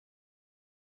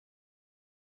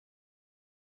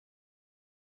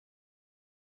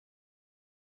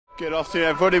Good afternoon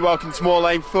everybody, welcome to Moor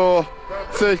Lane for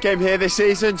third game here this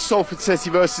season. Salford City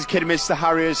versus Kidderminster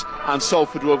Harriers, and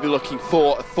Salford will be looking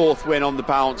for a fourth win on the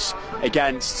bounce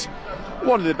against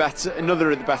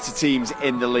another of the better teams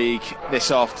in the league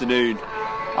this afternoon.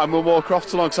 I'm Will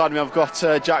Moorcroft, alongside me I've got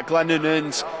Jack Glennon,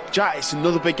 and Jack, it's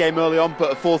another big game early on,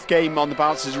 but a fourth game on the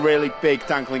bounce is a really big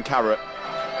dangling carrot.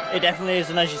 It definitely is,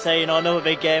 and as you say, another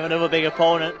big game, another big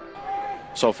opponent.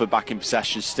 Salford back in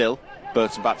possession still.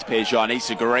 Burton back to Piergiani, it's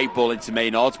a great ball into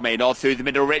Maynard. Maynard through the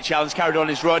middle, Rich Allen's carried on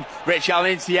his run. Rich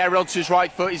Allen into the air onto his right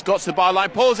foot, he's got to the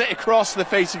byline, pulls it across the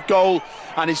face of goal,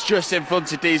 and it's just in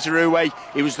front of Dezaroué.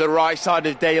 It was the right side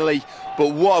of Daly,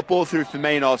 but what a ball through for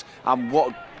Maynard, and what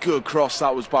a good cross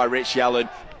that was by Rich Allen.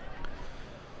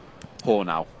 Poor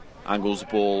now, angles the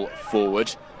ball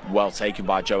forward. Well taken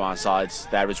by Joe Ironside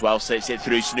there as well. Slits it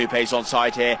through. Snoope's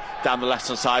onside here. Down the left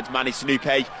hand side, Manny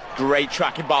Snoope. Great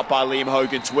tracking back by Liam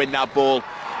Hogan to win that ball.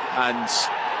 And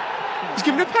he's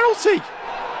given a penalty.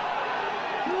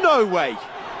 No way.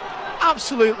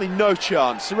 Absolutely no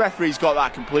chance. The referee's got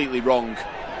that completely wrong.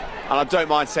 And I don't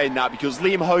mind saying that because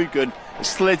Liam Hogan has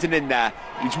slidden in there.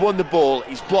 He's won the ball.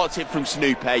 He's blocked it from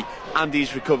Snoope. And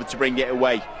he's recovered to bring it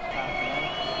away.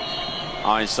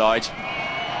 Ironside.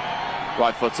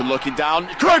 Right footer looking down,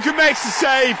 Crocombe makes the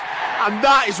save, and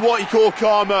that is what you call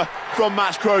karma from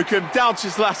Max Crocombe. Down to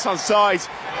his left hand side,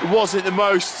 it wasn't the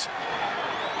most,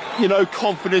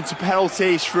 confident of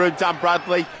penalties from Dan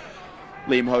Bradley.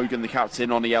 Liam Hogan, the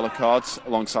captain, on the yellow cards,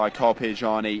 alongside Carl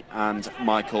Piergiani and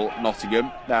Michael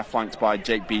Nottingham. They're flanked by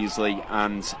Jake Beasley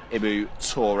and Ibu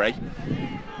Torre.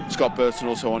 Scott Burton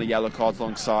also on a yellow card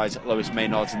alongside Lewis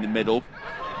Maynard in the middle.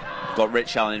 Got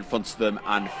Rich Allen in front of them,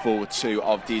 and forward two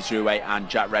of Dezaroué and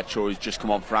Jack Redshaw, who's just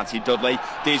come on for Anthony Dudley.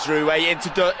 Dezaroué into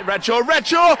Redshaw.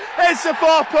 Redshaw hits the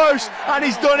far post, and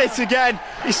he's done it again.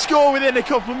 He scored within a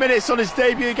couple of minutes on his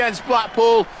debut against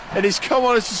Blackpool, and he's come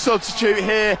on as a substitute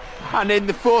here. And in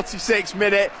the 46th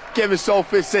minute, giving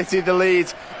Salford City the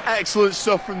lead. Excellent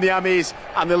stuff from the Ammies,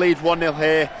 and the lead 1-0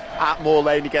 here at Moor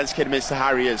Lane against Kidderminster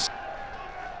Harriers.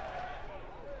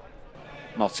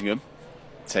 Nottingham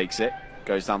takes it.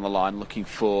 Goes down the line looking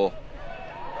for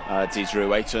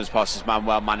Dezaroué, turns past his man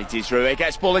well, Manny Dezaroué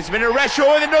gets ball into the middle,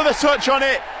 Redshaw with another touch on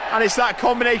it, and it's that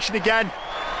combination again.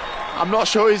 I'm not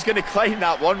sure who's going to claim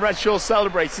that one. Redshaw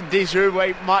celebrating,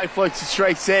 Dezaroué might have floated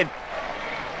straight in.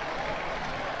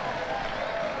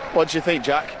 What do you think,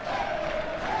 Jack?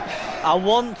 I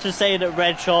want to say that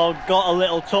Redshaw got a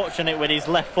little touch on it with his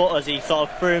left foot as he sort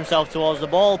of threw himself towards the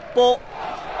ball, but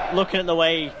looking at the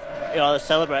way they're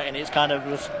celebrating, it's kind of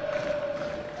just...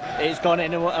 It's gone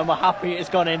in, and we're happy it's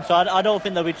gone in, so I don't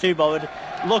think they'll be too bothered.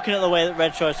 Looking at the way that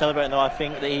Redshaw is celebrating, though, I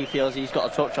think that he feels he's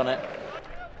got a touch on it.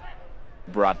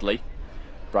 Bradley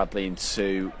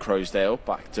into Crowsdale,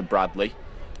 back to Bradley,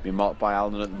 being marked by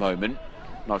Allen at the moment.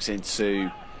 Knocks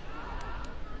into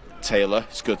Taylor.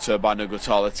 It's good turn by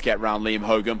Nugutala to get round Liam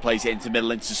Hogan, plays it into the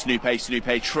middle into Snoope.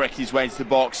 Snoope tricked his way into the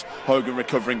box. Hogan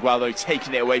recovering well though,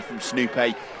 taking it away from Snoope.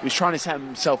 He was trying to set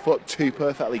himself up too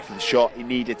perfectly for the shot. He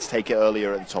needed to take it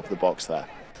earlier at the top of the box there.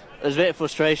 There's a bit of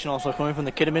frustration also coming from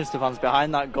the Kidderminster fans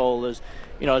behind that goal, as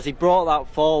he brought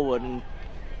that forward and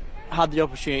had the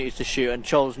opportunities to shoot and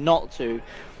chose not to.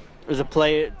 There's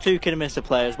two Kidderminster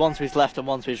players, one to his left and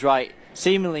one to his right,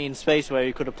 seemingly in space where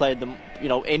he could have played them,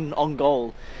 in on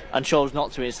goal, and chose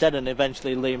not to instead. And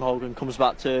eventually Liam Hogan comes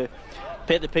back to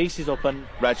pick the pieces up. And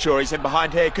Redshaw is in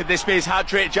behind here. Could this be his hat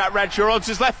trick? Jack Redshaw onto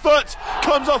his left foot,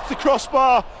 comes off the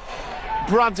crossbar.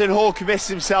 Brandon Hall commits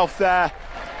himself there.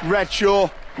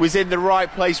 Redshaw was in the right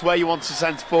place where you want a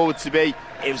centre forward to be.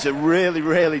 It was a really,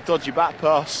 really dodgy back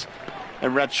pass,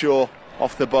 and Redshaw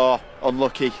off the bar,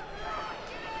 unlucky.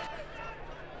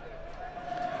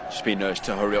 Just being urged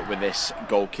to hurry up with this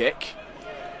goal kick.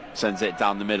 Sends it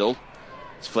down the middle.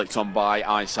 It's flicked on by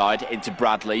Ironside into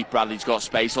Bradley. Bradley's got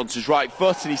space onto his right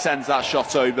foot, and he sends that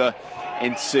shot over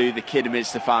into the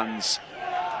Kidderminster fans.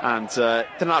 And the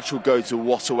natural go to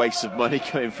what a waste of money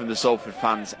coming from the Salford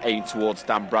fans aimed towards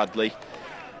Dan Bradley.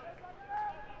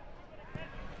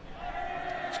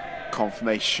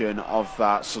 Confirmation of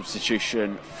that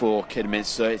substitution for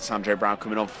Kidderminster. It's Andre Brown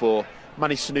coming on for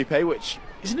Manny Snoope, which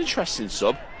is an interesting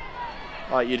sub.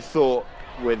 Like you'd have thought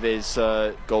with his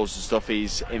goals and stuff,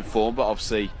 he's in form, but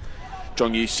obviously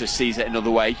John Eustace sees it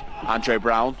another way. Andre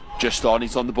Brown just on,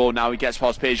 he's on the ball now, he gets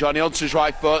past Piergiani onto his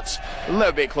right foot, a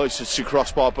little bit closer to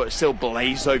crossbar, but still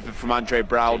blazed over from Andre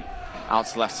Brown out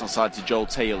to the left hand side to Joel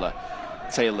Taylor.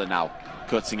 Taylor now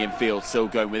cutting in field, still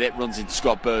going with it, runs into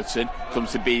Scott Burton,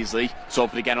 comes to Beasley,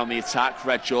 Salford again on the attack.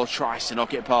 Redshaw tries to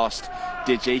knock it past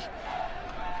Digi.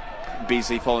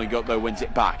 Beasley following up though, wins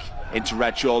it back. into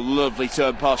Redshaw. Lovely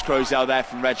turn pass, Crowsdale there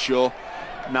from Redshaw.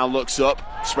 Now looks up,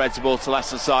 spreads the ball to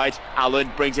left hand side.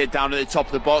 Allen brings it down at the top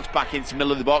of the box, back into the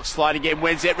middle of the box, sliding in,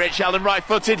 wins it. Rich Allen, right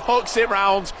footed, hooks it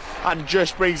round and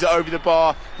just brings it over the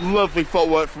bar. Lovely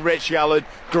footwork from Rich Allen,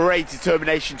 great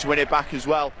determination to win it back as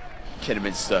well.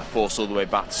 Kidderminster force all the way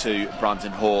back to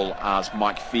Brandon Hall as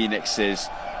Mike Phoenix is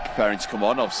preparing to come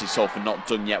on. Obviously Salford not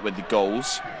done yet with the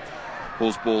goals.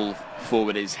 Hall's ball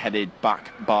forward is headed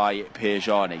back by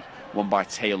Piergiani, won by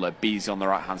Taylor. Beasley on the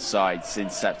right hand side, it's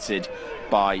intercepted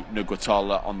by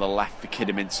Nuguatala on the left for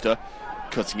Kidderminster.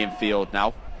 Cutting infield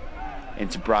now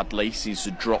into Bradley, seems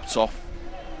to have dropped off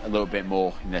a little bit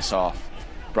more in this half.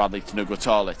 Bradley to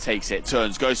Nuguatala, takes it,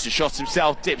 turns, goes to shot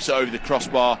himself, dips it over the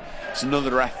crossbar. It's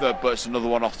another effort, but it's another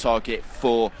one off target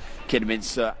for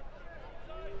Kidderminster.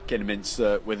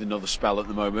 Kidderminster with another spell at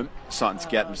the moment, starting to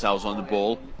get themselves on the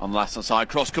ball on the left hand side.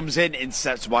 Cross comes in,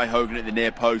 intercepted by Hogan at the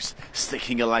near post,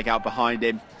 sticking a leg out behind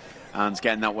him and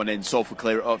getting that one in. Salford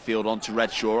clear it upfield onto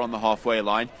Redshaw on the halfway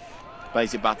line,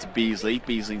 plays it back to Beasley.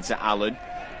 Beasley into Allen.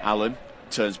 Allen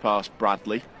turns past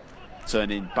Bradley,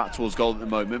 turning back towards goal at the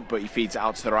moment, but he feeds it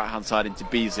out to the right hand side into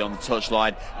Beasley on the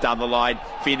touchline, down the line.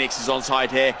 Phoenix is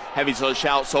onside here, heavy touch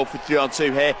out, Salford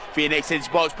 3-on-2 here. Phoenix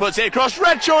into box, puts it across,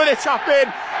 Redshaw with a tap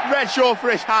in. Redshaw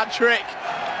for his hat-trick,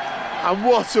 and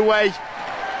what a way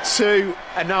to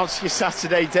announce your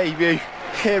Saturday debut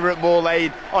here at Moor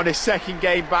Lane on his second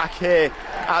game back here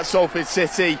at Salford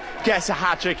City. Gets a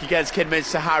hat-trick against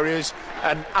Kidderminster Harriers,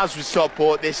 and as with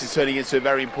Stockport, this is turning into a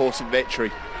very important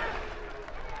victory.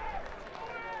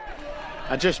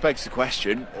 And just begs the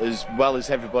question, as well as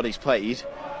everybody's played,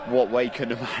 what way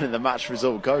can a man of the match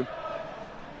result go?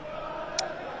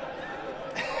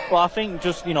 Well, I think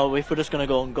just, you know, if we're just going to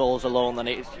go on goals alone, then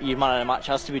your man of the match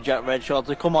has to be Jack Redshaw.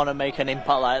 To come on and make an impact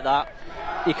like that,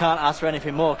 you can't ask for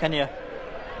anything more, can you?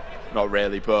 Not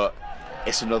really, but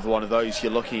it's another one of those.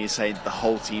 You're looking and saying the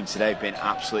whole team today have been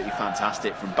absolutely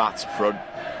fantastic from back to front.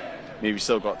 Maybe we've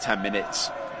still got 10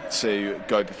 minutes to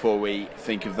go before we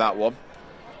think of that one.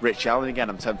 Rich Allen again,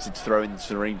 I'm tempted to throw into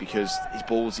the ring because his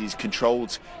balls, he's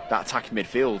controlled that attacking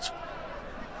midfield.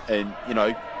 And, you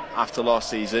know, after last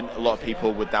season, a lot of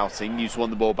people were doubting. He's won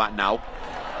the ball back now.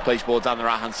 Plays ball down the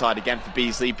right hand side again for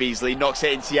Beasley. Beasley knocks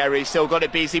it into the area. He's still got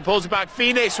it. Beasley pulls it back.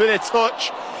 Phoenix with a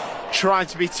touch, trying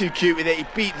to be too cute with it. He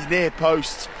beat the near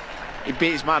post. He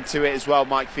beat his man to it as well,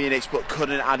 Mike Phoenix, but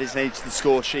couldn't add his name to the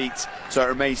score sheet. So it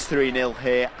remains 3-0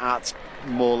 here at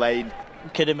Moor Lane.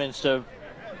 Kidderminster,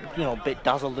 you know, a bit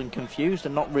dazzled and confused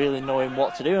and not really knowing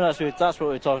what to do. And that's what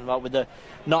we're talking about with the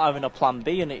not having a plan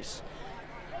B. And it's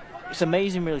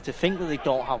amazing really to think that they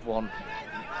don't have one,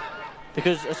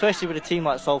 because especially with a team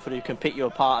like Salford who can pick you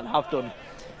apart and have done,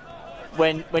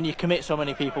 when you commit so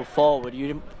many people forward,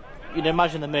 you'd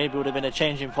imagine there maybe would have been a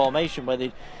change in formation where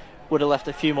they would have left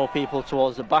a few more people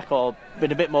towards the back or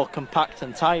been a bit more compact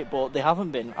and tight, but they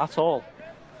haven't been at all.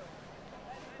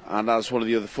 And as one of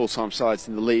the other full-time sides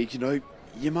in the league, you know,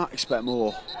 you might expect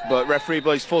more, but referee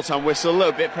blows full-time whistle a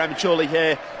little bit prematurely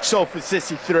here. Salford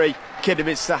City 3,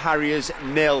 Kidderminster Harriers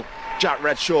 0. Jack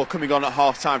Redshaw coming on at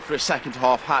half-time for a second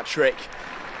half hat-trick,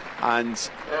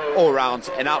 and all round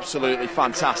an absolutely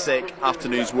fantastic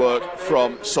afternoon's work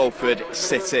from Salford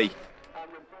City.